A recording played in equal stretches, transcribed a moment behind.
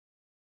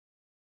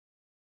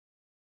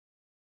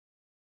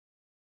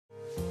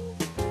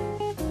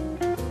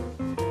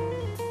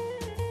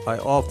I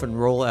often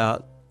roll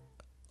out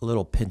a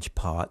little pinch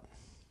pot.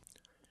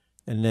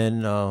 And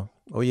then, oh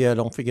yeah,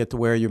 don't forget to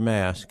wear your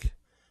mask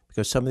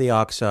because some of the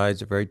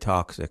oxides are very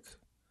toxic.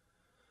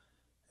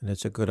 And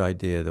it's a good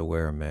idea to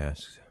wear a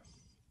mask.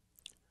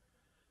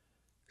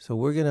 So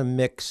we're going to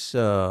mix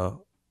a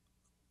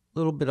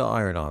little bit of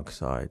iron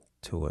oxide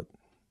to it.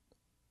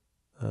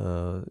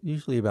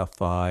 Usually about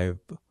 5,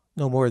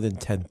 no more than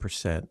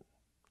 10%.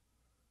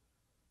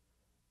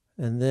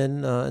 And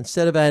then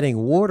instead of adding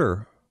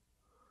water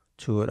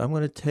to it, I'm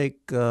going to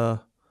take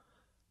the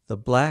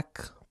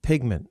black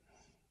pigment.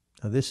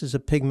 Now, this is a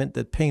pigment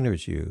that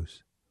painters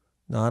use,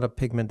 not a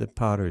pigment that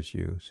potters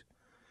use,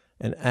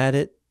 and add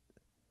it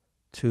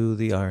to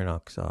the iron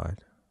oxide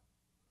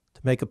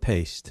to make a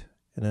paste.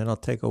 And then I'll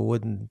take a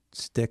wooden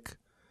stick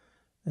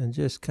and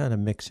just kind of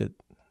mix it,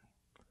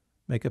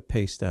 make a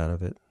paste out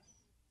of it.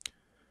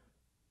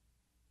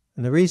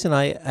 And the reason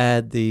I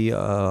add the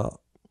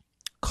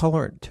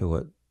colorant to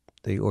it,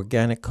 the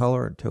organic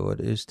colorant to it,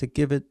 is to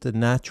give it the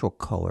natural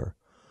color.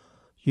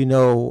 You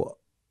know,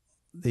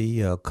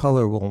 the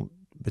color won't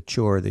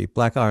mature. The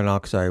black iron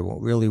oxide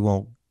really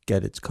won't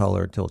get its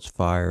color until it's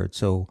fired.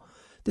 So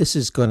this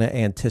is going to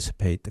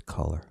anticipate the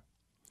color.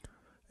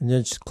 And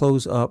then just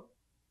close up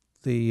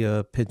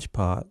the pinch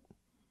pot.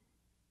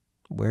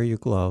 Wear your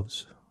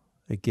gloves.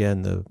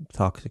 Again, the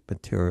toxic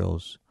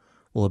materials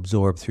will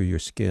absorb through your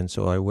skin.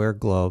 So I wear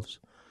gloves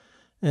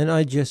and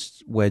I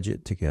just wedge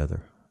it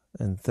together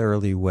and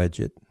thoroughly wedge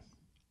it.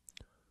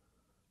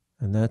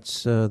 And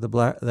that's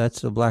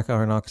the black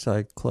iron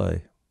oxide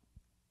clay.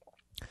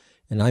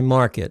 And I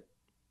mark it.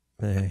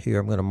 Here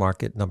I'm going to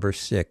mark it number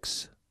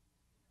 6.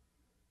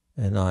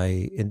 And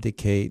I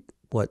indicate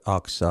what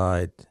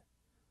oxide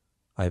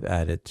I've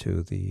added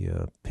to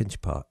the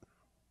pinch pot.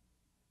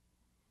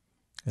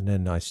 And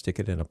then I stick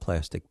it in a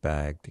plastic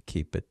bag to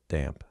keep it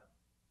damp.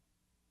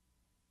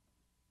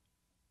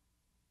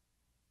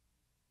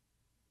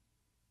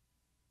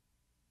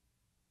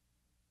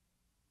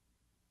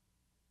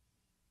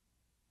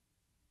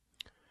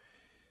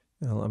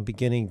 Now I'm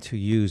beginning to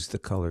use the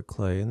colored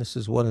clay, and this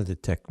is one of the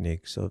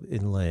techniques of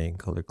inlaying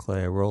colored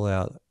clay. I roll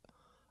out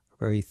a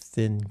very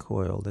thin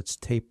coil that's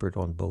tapered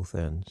on both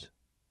ends.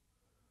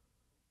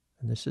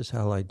 And this is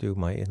how I do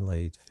my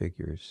inlaid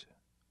figures.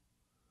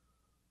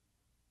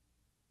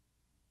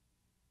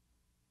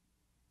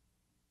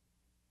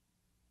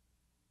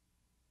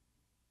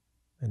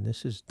 And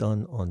this is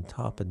done on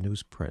top of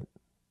newsprint.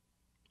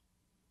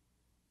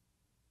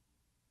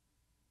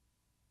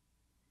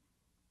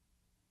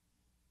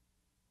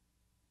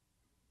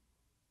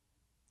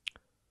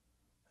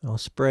 I'll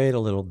spray it a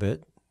little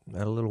bit,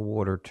 add a little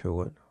water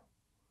to it,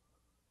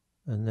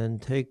 and then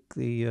take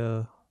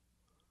the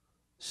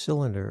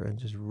cylinder and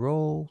just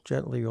roll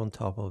gently on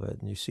top of it.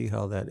 And you see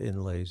how that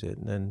inlays it.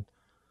 And then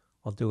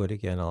I'll do it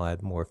again. I'll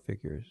add more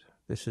figures.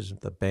 This is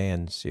the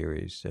band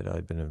series that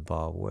I've been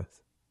involved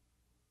with.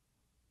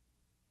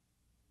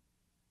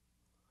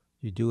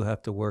 You do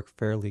have to work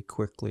fairly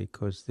quickly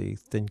because the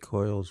thin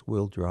coils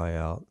will dry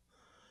out.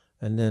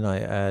 And then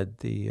I add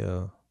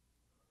the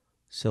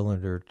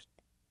cylinder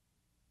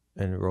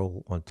and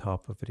roll on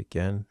top of it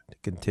again to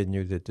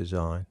continue the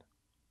design.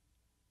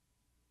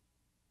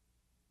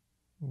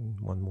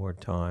 One more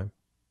time.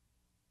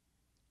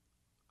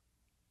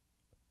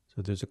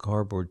 So there's a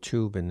cardboard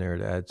tube in there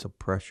to add some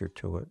pressure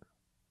to it.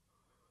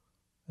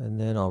 And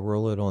then I'll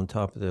roll it on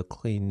top of the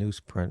clean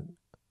newsprint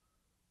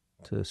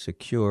to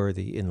secure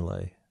the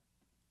inlay.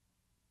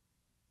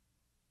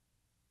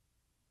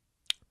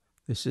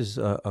 This is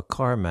a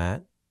car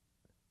mat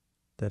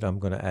that I'm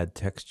going to add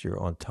texture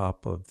on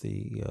top of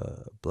the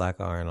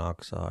black iron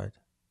oxide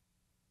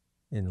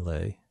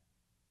inlay.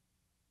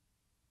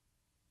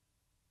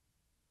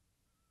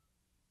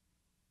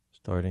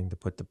 Starting to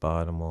put the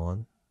bottom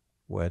on,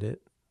 wet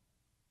it,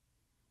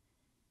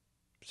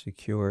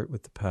 secure it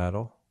with the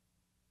paddle,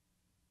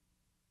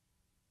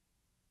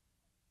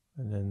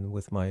 and then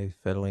with my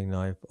fettling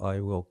knife I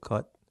will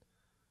cut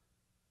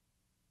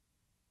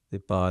the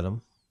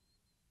bottom,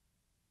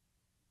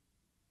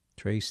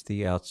 trace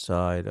the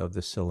outside of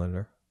the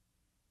cylinder,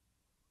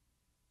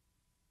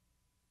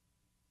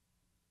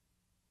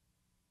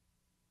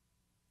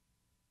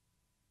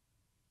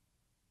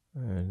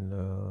 and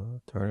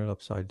turn it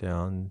upside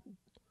down.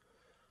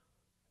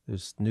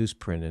 There's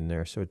newsprint in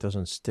there so it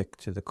doesn't stick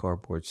to the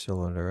cardboard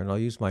cylinder. And I'll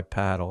use my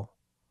paddle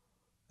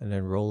and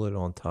then roll it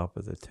on top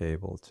of the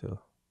table to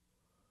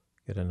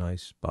get a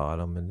nice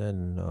bottom. And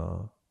then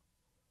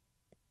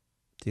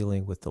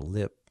dealing with the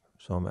lip,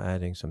 so I'm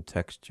adding some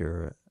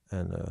texture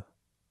and a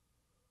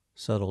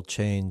subtle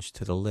change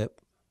to the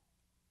lip.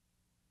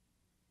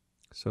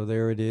 So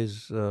there it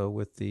is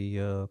with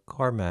the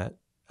car mat,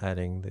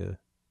 adding the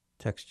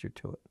texture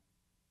to it.